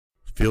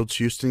Fields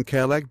Huston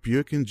Cadillac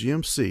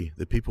GMC,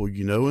 the people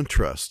you know and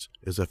trust,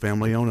 is a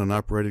family-owned and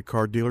operated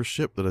car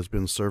dealership that has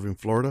been serving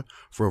Florida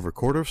for over a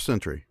quarter of a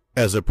century.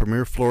 As a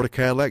premier Florida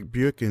Cadillac,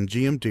 Buick, and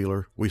GM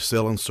dealer, we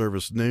sell and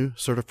service new,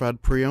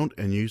 certified pre-owned,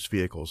 and used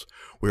vehicles.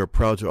 We are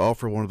proud to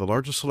offer one of the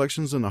largest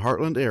selections in the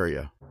Heartland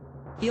area.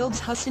 Fields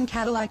Huston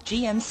Cadillac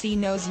GMC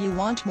knows you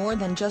want more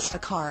than just a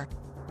car.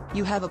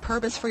 You have a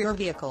purpose for your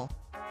vehicle.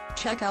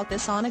 Check out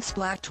this Onyx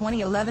Black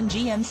 2011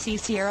 GMC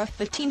Sierra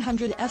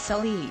 1500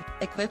 SLE,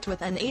 equipped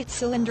with an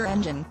 8-cylinder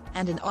engine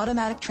and an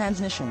automatic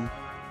transmission.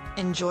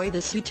 Enjoy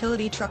this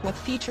utility truck with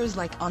features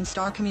like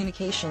OnStar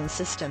communication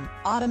system,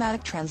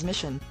 automatic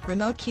transmission,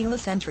 remote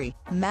keyless entry,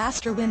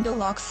 master window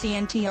locks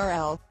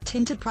CNTRL,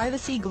 tinted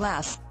privacy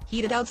glass,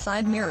 heated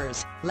outside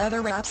mirrors,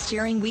 leather-wrapped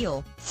steering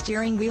wheel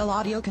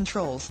audio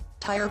controls,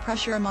 tire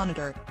pressure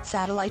monitor,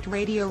 satellite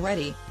radio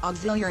ready,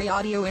 auxiliary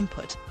audio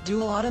input,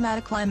 dual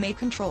automatic climate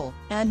control,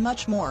 and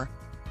much more.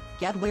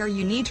 Get where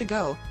you need to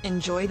go,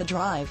 enjoy the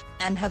drive,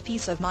 and have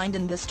peace of mind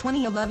in this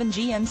 2011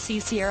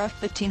 GMC Sierra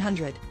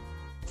 1500.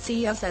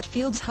 See us at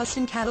Fields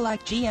Huston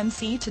Cadillac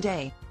GMC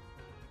today.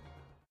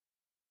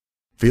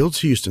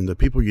 Fields Huston, the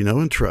people you know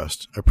and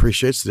trust,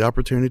 appreciates the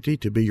opportunity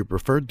to be your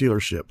preferred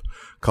dealership.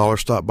 Call or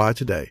stop by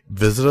today.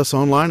 Visit us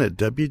online at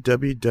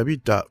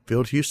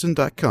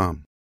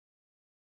www.fieldhouston.com.